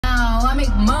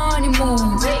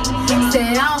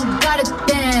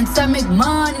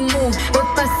money move. If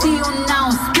I see you now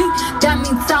speak, that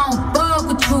means I don't fuck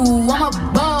with you. I'm a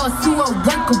boss, you a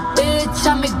worker, bitch.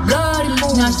 I make bloody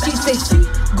moves. Now she say she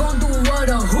gon' do what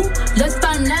or who? Let's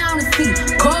find out and see.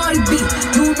 Cardi B,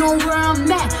 you know where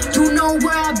I'm at, you know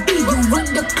where I be. You in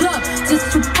the club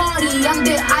just to party. I'm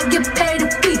there, I get paid a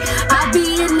fee. I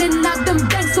be in and out them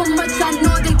banks so much, I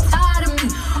know they tired of me.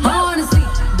 Honestly,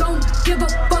 don't give a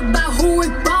fuck about who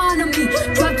in front of me.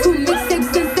 Drop 2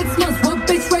 mixtapes in 6 months. What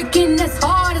bitch working as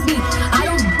hard as me? I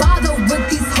don't bother with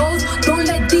these hoes. Don't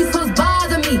let these hoes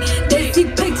bother me. They see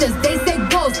pictures, they say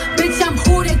goals. Bitch, I'm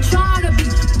who they tryna be.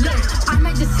 Look, I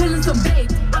might just chill in some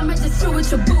babe. I might just chill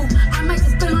with your boo. I might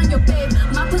just spill on your babe.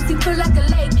 My pussy feel like a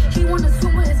lake. He wanna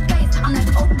swim with his face. I'm like,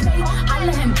 okay. I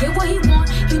let him get what he want.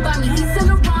 He buy me East and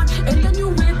Laurent and the new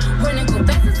whip. When it go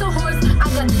fast as a horse, I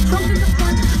got the trunk in the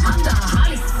front. I'm the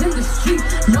hottest in the street.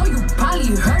 Know you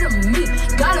probably heard of me.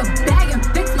 Got a bag and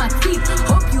fix my teeth.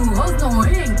 Hope you hoes know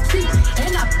it ain't cheap.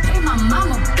 And I pay my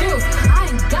mama bills. I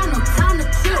ain't got no time to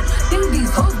chill. Think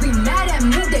these hoes be mad at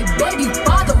me. They baby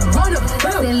father wanna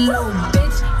bill. Say little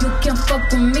bitch, you can fuck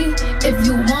with me if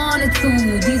you wanted to.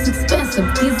 These expensive,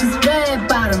 these is red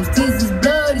bottoms, these is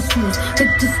bloody shoes. Hit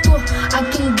the store, I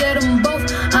can get them both.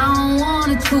 I don't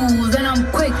wanna choose, and I'm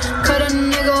quick, cut a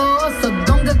nigga